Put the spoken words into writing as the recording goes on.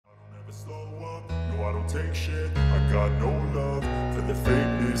Slow up, no I don't take shit, I got no love for the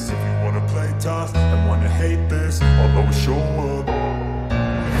fakeness. If you wanna play tough and wanna hate this, I'll always show up.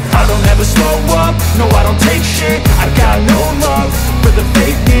 I don't ever slow up, no I don't take shit, I got no love for the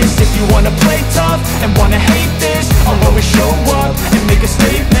fakeness. If you wanna play tough and wanna hate this, I'll always show up and make a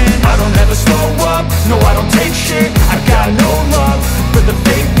statement. I don't ever slow up, no I don't take shit, I got no love for the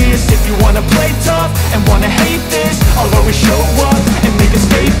fakeness. If you wanna play tough and wanna hate this, I'll always show up and make a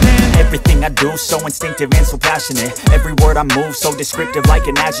statement. Everything I do so instinctive and so passionate. Every word I move so descriptive like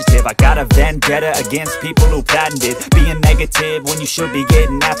an adjective. I got a vendetta against people who patented being negative when you should be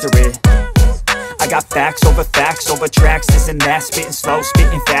getting after it. I got facts over tracks, this and that. Spitting slow,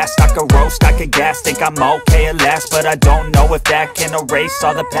 spitting fast, I could roast, I could gas. Think I'm okay at last, but I don't know if that can erase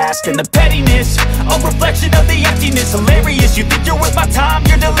all the past. And the pettiness, a reflection of the emptiness. Hilarious, you think you're worth my time,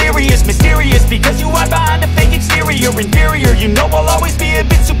 you're delirious. Mysterious, because you hide behind a fake exterior. Inferior, you know I'll always be a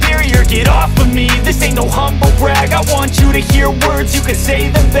bit superior. Get off of me, this ain't no humble brag. I want you to hear words, you can say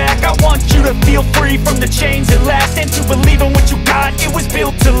them back. I want you to feel free from the chains at last, and to believe in what you got, it was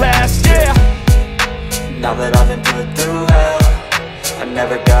built to last, yeah. Now that I've been put through hell, I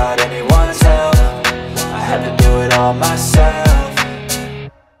never got anyone's help, I had to do it all myself.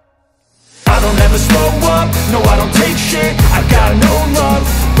 I don't ever slow up, no I don't take shit, I got no love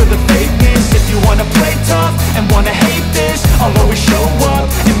for the fakeness. If you wanna play tough and wanna hate this, I'll always show up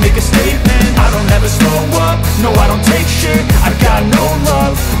and make a statement. I don't ever slow up, no I don't take shit, I got no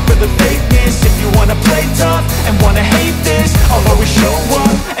love for the fakeness. If you wanna play tough and wanna hate this, I'll always show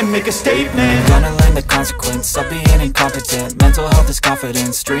up and make a statement. Gonna learn the consequence of being incompetent. Mental health is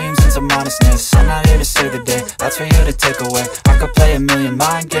confidence, dreams and some modestness. I'm not here to save the day, that's for you to take away. I could play a million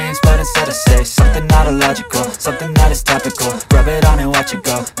mind games, but instead I say something not illogical, something that is topical. Rub it on and watch it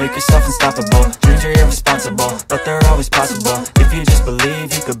go, make yourself unstoppable. Dreams are irresponsible, but they're always possible. If you just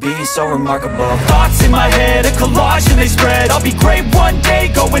believe, you could be so remarkable. Thoughts in my head, a collage and they spread. I'll be great one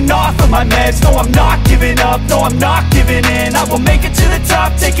day, going off of my meds. No, I'm not giving up, no, I'm not giving in. I will make it to the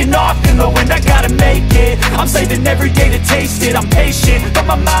top, taking off in the wind. I gotta make it, I'm saving every day to taste it. I'm patient, but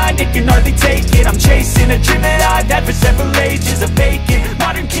my mind, it can hardly take it. I'm chasing a dream that I've had for several